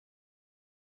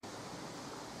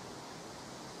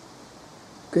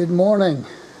Good morning.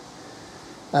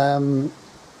 You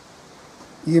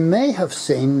may have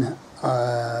seen,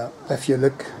 if you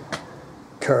look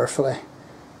carefully,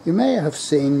 you may have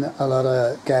seen a lot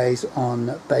of guys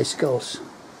on bicycles,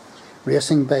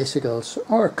 racing bicycles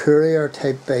or courier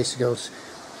type bicycles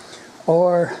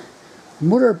or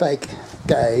motorbike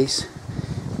guys,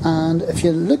 and if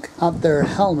you look at their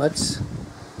helmets,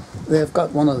 they've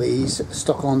got one of these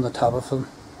stuck on the top of them.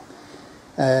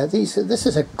 This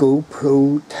is a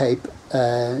GoPro type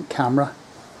camera,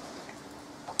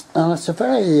 and it's a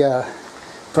very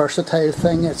versatile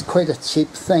thing. It's quite a cheap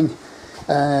thing.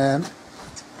 I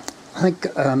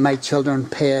think my children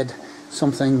paid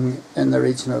something in the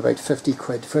region of about 50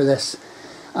 quid for this,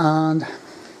 and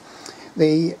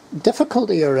the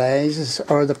difficulty arises,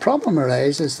 or the problem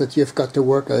arises, that you've got to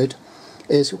work out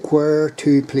is where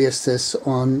to place this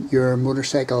on your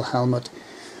motorcycle helmet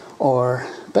or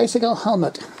bicycle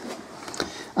helmet.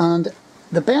 And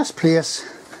the best place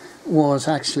was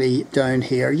actually down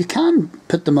here. You can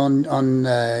put them on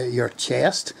your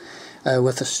chest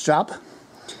with a strap.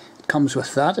 It comes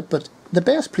with that, but the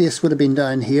best place would have been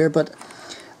down here, but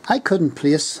I couldn't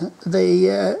place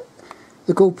the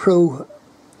GoPro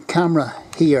camera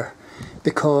here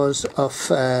because of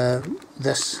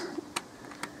this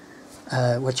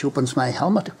which opens my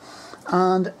helmet,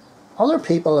 and other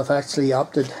people have actually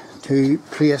opted to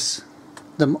place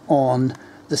them on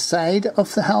the side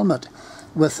of the helmet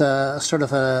with a sort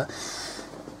of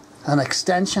an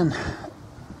extension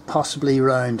possibly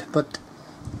round, but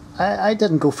I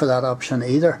didn't go for that option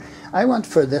either. I went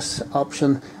for this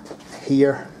option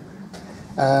here,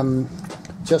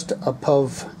 just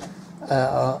above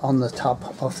on the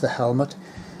top of the helmet,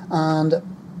 and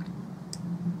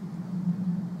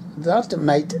that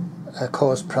might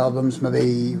cause problems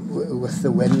maybe with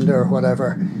the wind or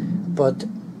whatever, but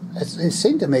it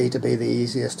seemed to me to be the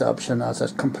easiest option as a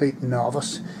complete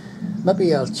novice.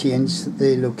 Maybe I'll change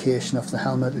the location of the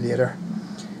helmet later.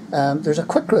 There's a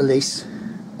quick release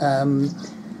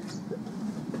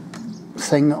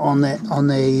thing on the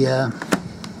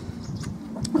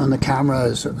camera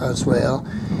as well.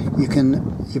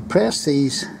 You press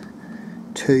these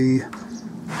two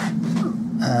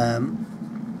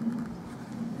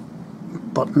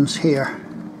buttons here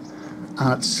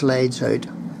and it slides out.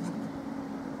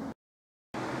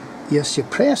 Yes, you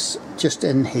press just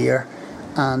in here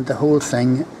and the whole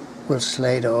thing will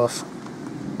slide off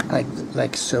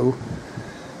like so.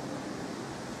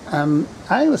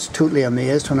 I was totally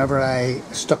amazed whenever I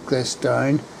stuck this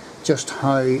down just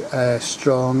how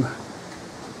strong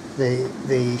the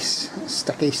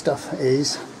sticky stuff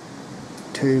is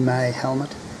to my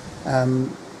helmet.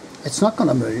 It's not going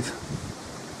to move,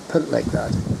 put it like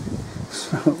that.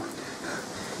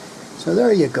 So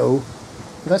there you go.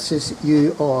 This is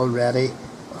you all ready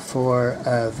for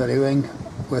videoing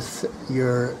with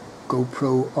your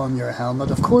GoPro on your helmet.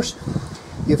 Of course,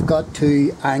 you've got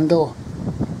to angle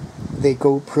the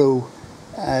GoPro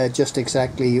just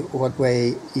exactly what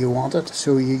way you want it.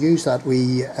 So you use that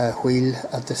wee wheel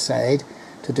at the side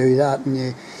to do that,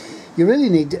 and you really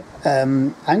need.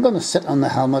 I'm going to sit on the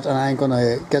helmet and I'm going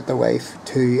to get the wife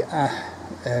to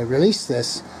release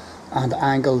this and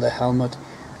angle the helmet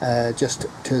just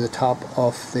to the top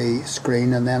of the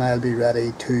screen, and then I'll be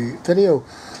ready to video.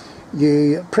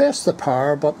 You press the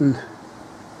power button,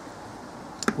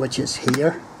 which is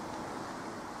here,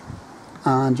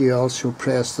 and you also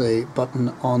press the button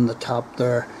on the top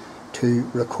there to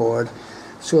record.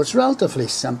 So it's relatively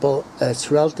simple,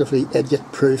 it's relatively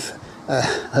idiot proof,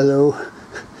 although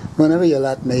whenever you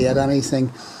let me at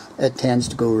anything it tends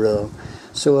to go wrong.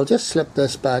 So I'll just slip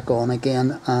this back on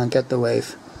again and get the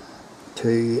wife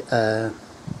to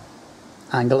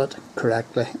angle it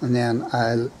correctly, and then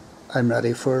I'm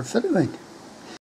ready for videoing.